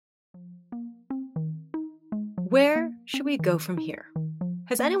Where should we go from here?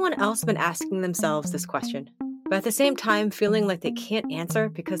 Has anyone else been asking themselves this question, but at the same time feeling like they can't answer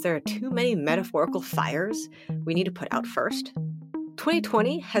because there are too many metaphorical fires we need to put out first?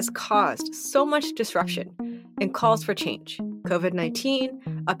 2020 has caused so much disruption and calls for change.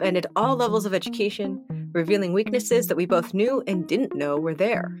 COVID-19 upended all levels of education, revealing weaknesses that we both knew and didn't know were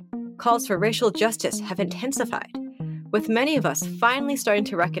there. Calls for racial justice have intensified, with many of us finally starting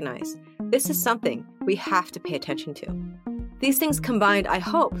to recognize this is something we have to pay attention to. These things combined, I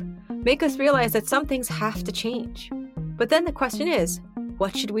hope, make us realize that some things have to change. But then the question is,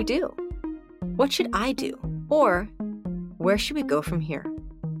 what should we do? What should I do? Or where should we go from here?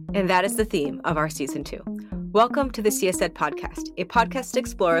 And that is the theme of our Season 2. Welcome to the CSEd Podcast, a podcast that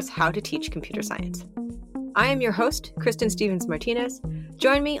explores how to teach computer science. I am your host, Kristin Stephens-Martinez.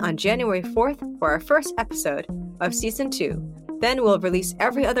 Join me on January 4th for our first episode of Season 2. Then we'll release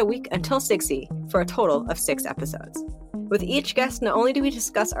every other week until SIGSI for a total of 6 episodes. With each guest, not only do we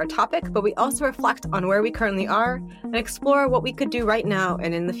discuss our topic, but we also reflect on where we currently are and explore what we could do right now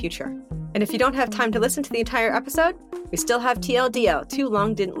and in the future. And if you don't have time to listen to the entire episode, we still have TLDL, Too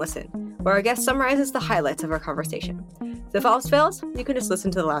Long Didn't Listen, where our guest summarizes the highlights of our conversation. So if all else fails, you can just listen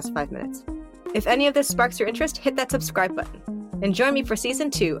to the last 5 minutes. If any of this sparks your interest, hit that subscribe button. And join me for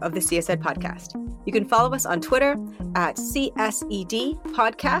Season 2 of the CSEd Podcast. You can follow us on Twitter at CSED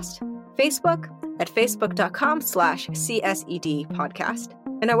Podcast, Facebook at facebook.com/CSED Podcast,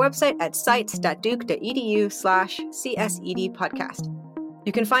 and our website at sites.duke.edu/CSED Podcast.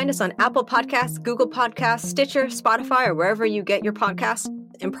 You can find us on Apple Podcasts, Google Podcasts, Stitcher, Spotify, or wherever you get your podcasts,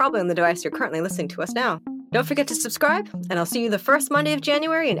 and probably on the device you're currently listening to us now. Don't forget to subscribe, and I'll see you the first Monday of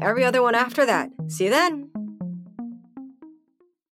January and every other one after that. See you then!